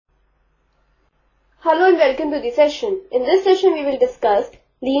Hello and welcome to the session. In this session we will discuss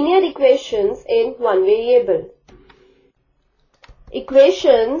linear equations in one variable.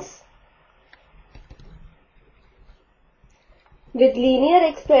 Equations with linear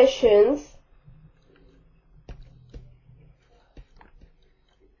expressions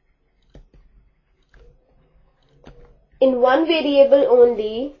in one variable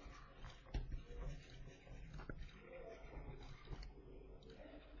only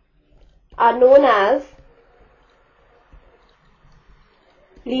are known as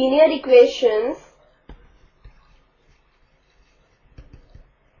linear equations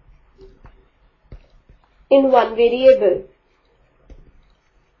in one variable.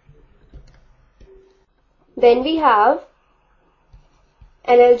 Then we have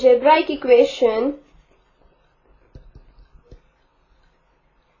an algebraic equation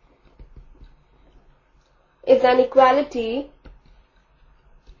is an equality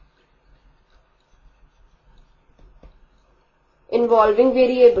involving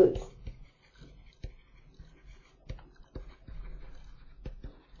variables.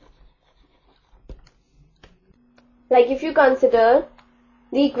 Like if you consider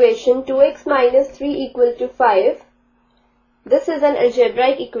the equation 2x minus 3 equal to 5, this is an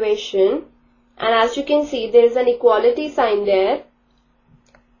algebraic equation, and as you can see there is an equality sign there,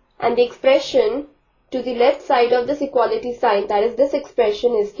 and the expression to the left side of this equality sign, that is this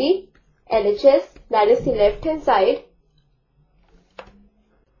expression, is the LHS, that is the left hand side,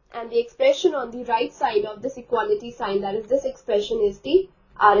 and the expression on the right side of this equality sign, that is this expression, is the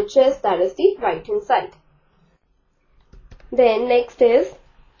RHS, that is the right hand side. Then next is,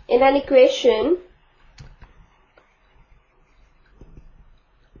 in an equation,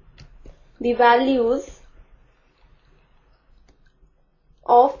 the values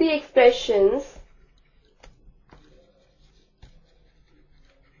of the expressions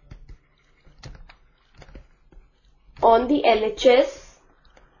on the LHS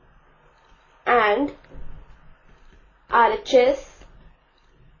and RHS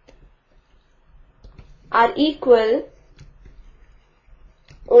are equal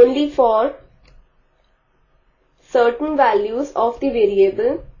only for certain values of the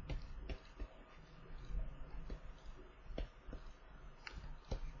variable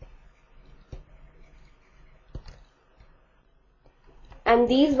and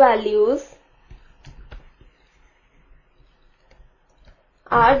these values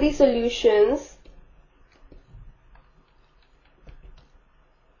are the solutions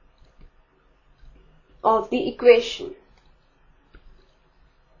of the equation.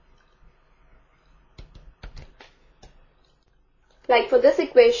 Like for this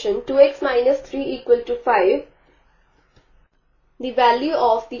equation 2x minus 3 equal to 5, the value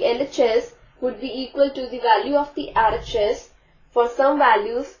of the LHS would be equal to the value of the RHS for some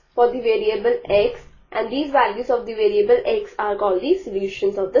values for the variable x, and these values of the variable x are called the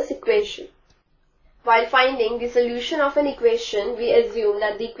solutions of this equation. While finding the solution of an equation, we assume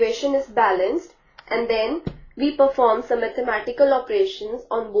that the equation is balanced, and then we perform some mathematical operations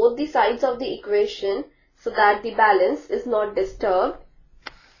on both the sides of the equation so that the balance is not disturbed.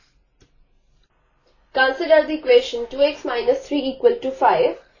 Consider the equation 2x minus 3 equal to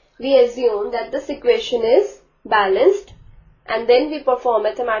 5. We assume that this equation is balanced, and then we perform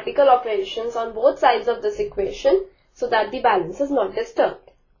mathematical operations on both sides of this equation so that the balance is not disturbed.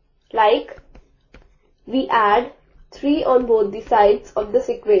 Like, we add 3 on both the sides of this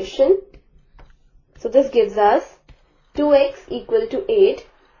equation. So this gives us 2x equal to 8.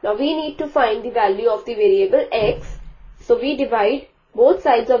 Now we need to find the value of the variable x. So we divide both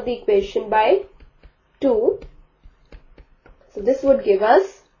sides of the equation by 2. So this would give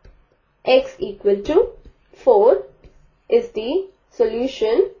us x equal to 4 is the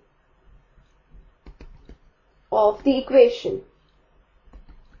solution of the equation.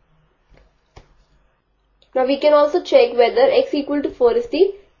 Now we can also check whether x equal to 4 is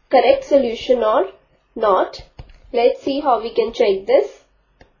the correct solution or not. Let's see how we can check this.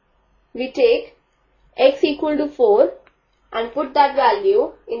 We take x equal to 4 and put that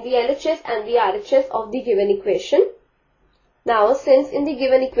value in the LHS and the RHS of the given equation. Now since in the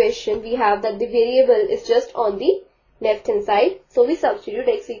given equation we have that the variable is just on the left hand side, so we substitute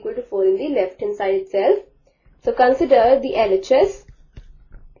x equal to 4 in the left hand side itself. So consider the LHS.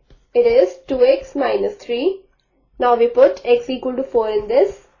 It is 2x minus 3. Now we put x equal to 4 in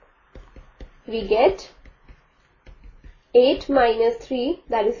this. We get 8 minus 3,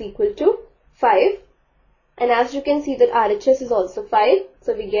 that is equal to 5, and as you can see that RHS is also 5,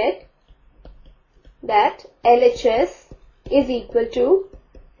 so we get that LHS is equal to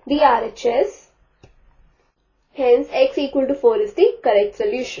the RHS. Hence, x equal to 4 is the correct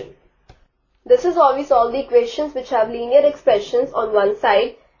solution. This is how we solve the equations which have linear expressions on one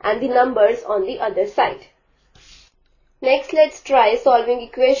side and the numbers on the other side. Next, let's try solving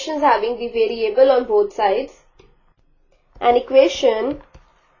equations having the variable on both sides. An equation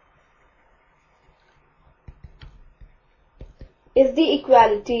is the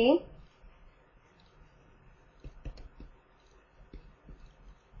equality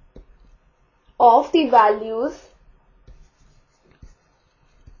of the values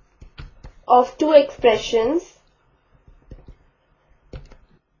of two expressions.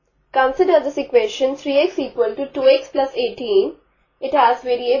 Consider this equation 3x equal to 2x plus 18. It has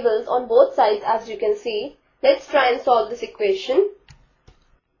variables on both sides as you can see. Let's try and solve this equation.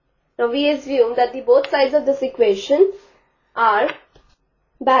 Now we assume that the both sides of this equation are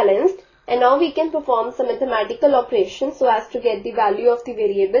balanced, and now we can perform some mathematical operations so as to get the value of the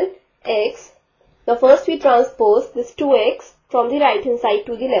variable x. Now first we transpose this 2x from the right hand side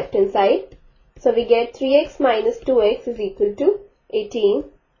to the left hand side. So we get 3x minus 2x is equal to 18.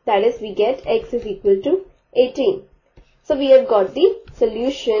 That is, we get x is equal to 18. So we have got the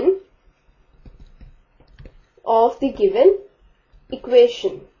solution of the given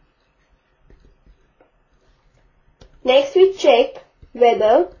equation. Next we check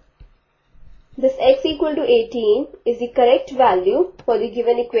whether this x equal to 18 is the correct value for the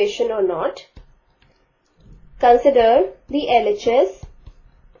given equation or not. Consider the LHS.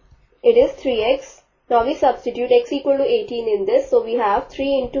 It is 3x. Now we substitute x equal to 18 in this. So we have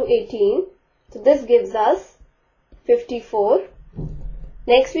 3 into 18. So this gives us 54.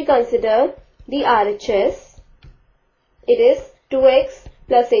 Next we consider the RHS. It is 2x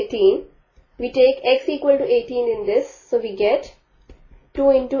plus 18. We take x equal to 18 in this. So we get 2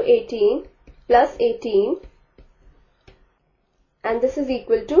 into 18 plus 18. And this is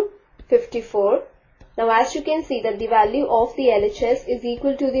equal to 54. Now as you can see that the value of the LHS is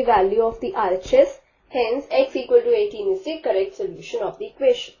equal to the value of the RHS. Hence, x equal to 18 is the correct solution of the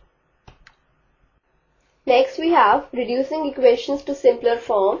equation. Next, we have reducing equations to simpler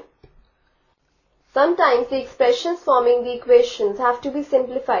form. Sometimes the expressions forming the equations have to be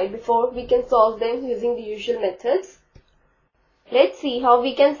simplified before we can solve them using the usual methods. Let's see how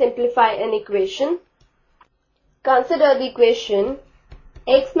we can simplify an equation. Consider the equation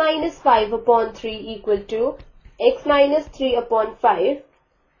x minus 5 upon 3 equal to x minus 3 upon 5.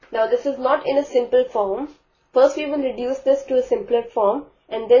 Now this is not in a simple form. First we will reduce this to a simpler form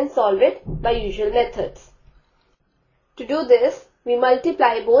and then solve it by usual methods. To do this, we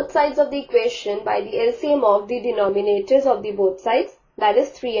multiply both sides of the equation by the LCM of the denominators of the both sides, that is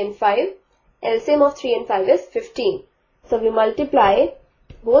 3 and 5. LCM of 3 and 5 is 15. So we multiply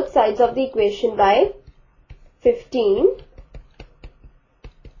both sides of the equation by 15.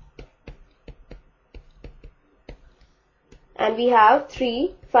 And we have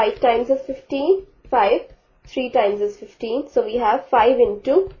 3, 5 times is 15, 5, 3 times is 15. So we have 5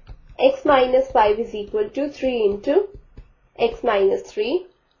 into x minus 5 is equal to 3 into x minus 3.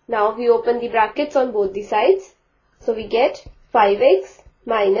 Now we open the brackets on both the sides. So we get 5x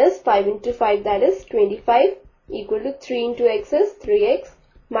minus 5 into 5, that is 25, equal to 3 into x is 3x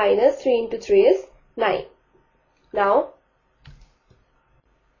minus 3 into 3 is 9. Now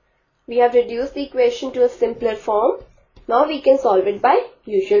we have reduced the equation to a simpler form. Now we can solve it by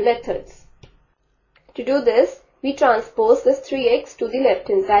usual methods. To do this, we transpose this 3x to the left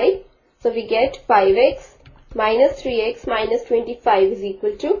hand side. So we get 5x minus 3x minus 25 is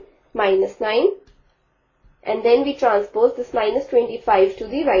equal to minus 9. And then we transpose this minus 25 to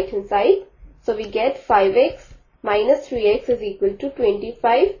the right hand side. So we get 5x minus 3x is equal to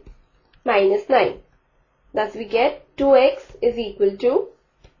 25 minus 9. Thus we get 2x is equal to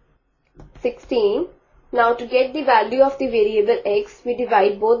 16. Now to get the value of the variable x, we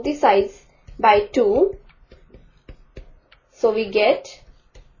divide both the sides by 2. So we get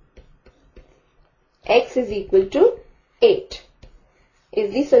x is equal to 8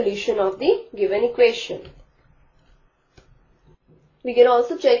 is the solution of the given equation. We can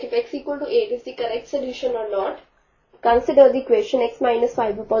also check if x equal to 8 is the correct solution or not. Consider the equation x minus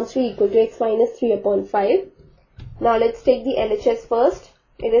 5 upon 3 equal to x minus 3 upon 5. Now let's take the LHS first.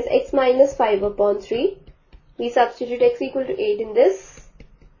 It is x minus 5 upon 3. We substitute x equal to 8 in this.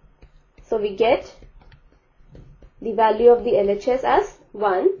 So we get the value of the LHS as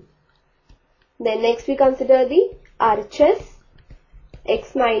 1. Then next we consider the RHS,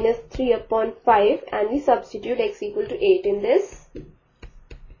 x minus 3 upon 5, and we substitute x equal to 8 in this.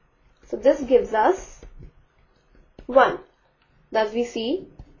 So this gives us 1. Thus we see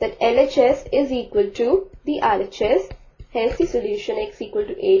that LHS is equal to the RHS. Hence the solution x equal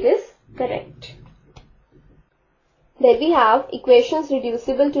to 8 is correct. Then we have equations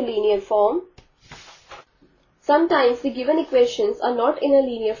reducible to linear form. sometimes the given equations are not in a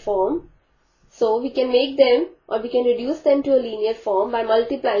linear form. So we can make them or we can reduce them to a linear form by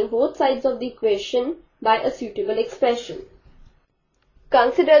multiplying both sides of the equation by a suitable expression.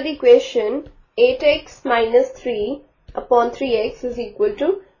 Consider the equation 8x minus 3 upon 3x is equal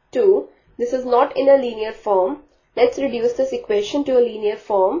to 2. This is not in a linear form. Let's reduce this equation to a linear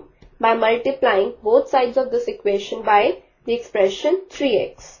form by multiplying both sides of this equation by the expression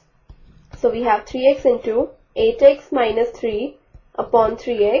 3x. So we have 3x into 8x minus 3 upon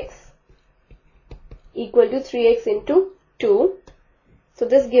 3x equal to 3x into 2. So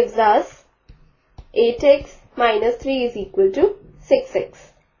this gives us 8x minus 3 is equal to 6x.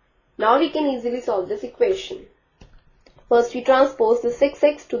 Now we can easily solve this equation. First we transpose the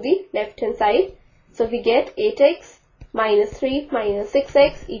 6x to the left hand side. So we get 8x minus 3 minus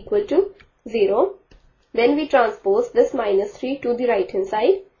 6x equal to 0. Then we transpose this minus 3 to the right hand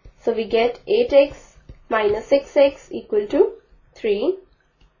side. So we get 8x minus 6x equal to 3.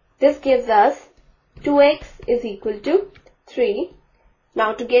 This gives us 2x is equal to 3.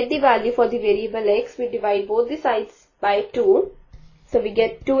 Now to get the value for the variable x, we divide both the sides by 2. So we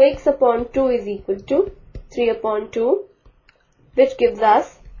get 2x upon 2 is equal to 3 upon 2, which gives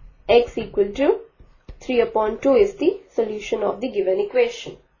us x equal to 3 upon 2 is the solution of the given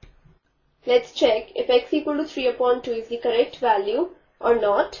equation. Let's check if x equal to 3 upon 2 is the correct value or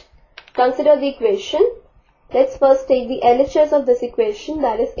not. Consider the equation. Let's first take the LHS of this equation,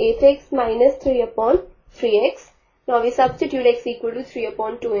 that is 8x minus 3 upon 3x. Now we substitute x equal to 3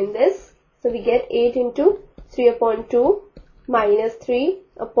 upon 2 in this. So we get 8 into 3 upon 2 minus 3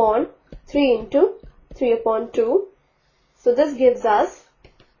 upon 3 into 3 upon 2. So this gives us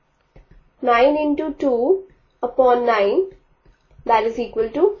 9 into 2 upon 9, that is equal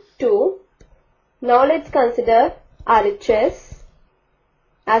to 2. Now let's consider RHS.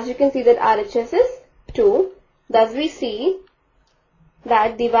 As you can see that RHS is 2. Thus we see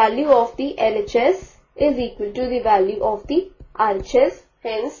that the value of the LHS is equal to the value of the RHS.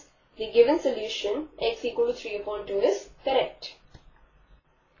 Hence, the given solution x equal to 3 upon 2 is correct.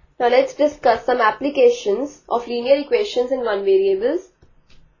 Now let's discuss some applications of linear equations in one variables.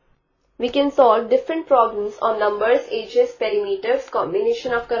 We can solve different problems on numbers, ages, perimeters,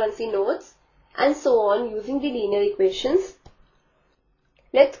 combination of currency notes, and so on using the linear equations.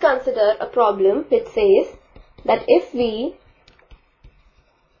 Let's consider a problem which says that if we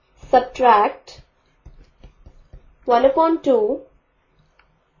subtract 1 upon 2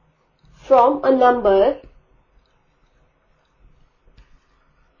 from a number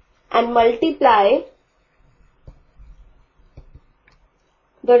and multiply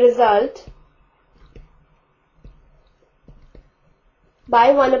the result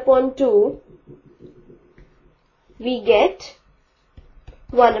by 1 upon 2, we get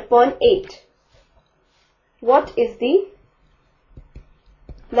 1 upon 8. What is the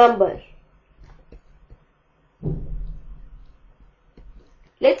number?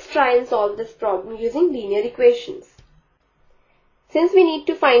 Let's try and solve this problem using linear equations. Since we need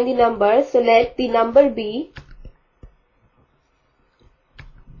to find the number, so let the number be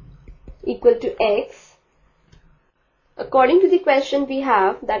equal to x. According to the question, we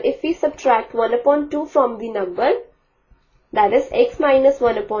have that if we subtract 1 upon 2 from the number, that is x minus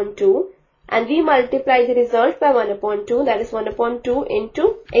 1 upon 2, and we multiply the result by 1 upon 2, that is 1 upon 2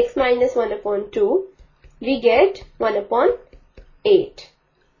 into x minus 1 upon 2, we get 1 upon 8.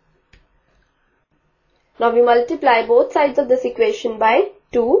 Now we multiply both sides of this equation by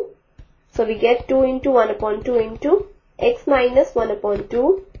 2. So we get 2 into 1 upon 2 into x minus 1 upon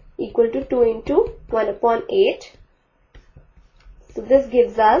 2 equal to 2 into 1 upon 8. So this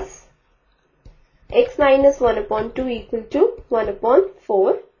gives us x minus 1 upon 2 equal to 1 upon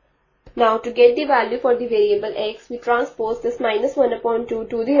 4. Now to get the value for the variable x, we transpose this minus 1 upon 2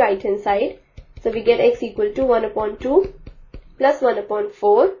 to the right hand side. So we get x equal to 1 upon 2 plus 1 upon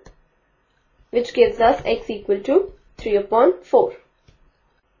 4, which gives us x equal to 3 upon 4.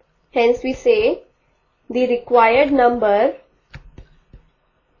 Hence we say the required number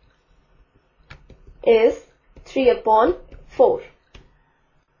is 3 upon 4.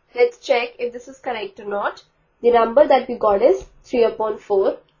 Let's check if this is correct or not. The number that we got is 3 upon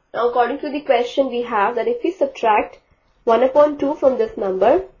 4. Now according to the question, we have that if we subtract 1 upon 2 from this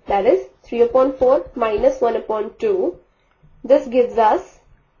number, that is 3 upon 4 minus 1 upon 2, this gives us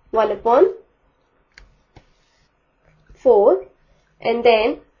 1 upon 4, and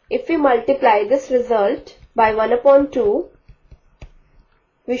then if we multiply this result by 1 upon 2,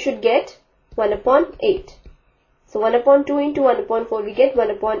 we should get 1 upon 8. So 1 upon 2 into 1 upon 4, we get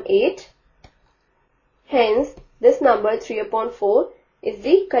 1 upon 8. Hence, this number 3 upon 4 is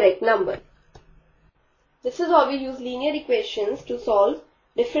the correct number. This is how we use linear equations to solve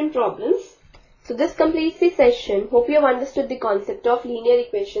different problems. So this completes the session. Hope you have understood the concept of linear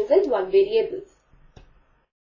equations and one variables.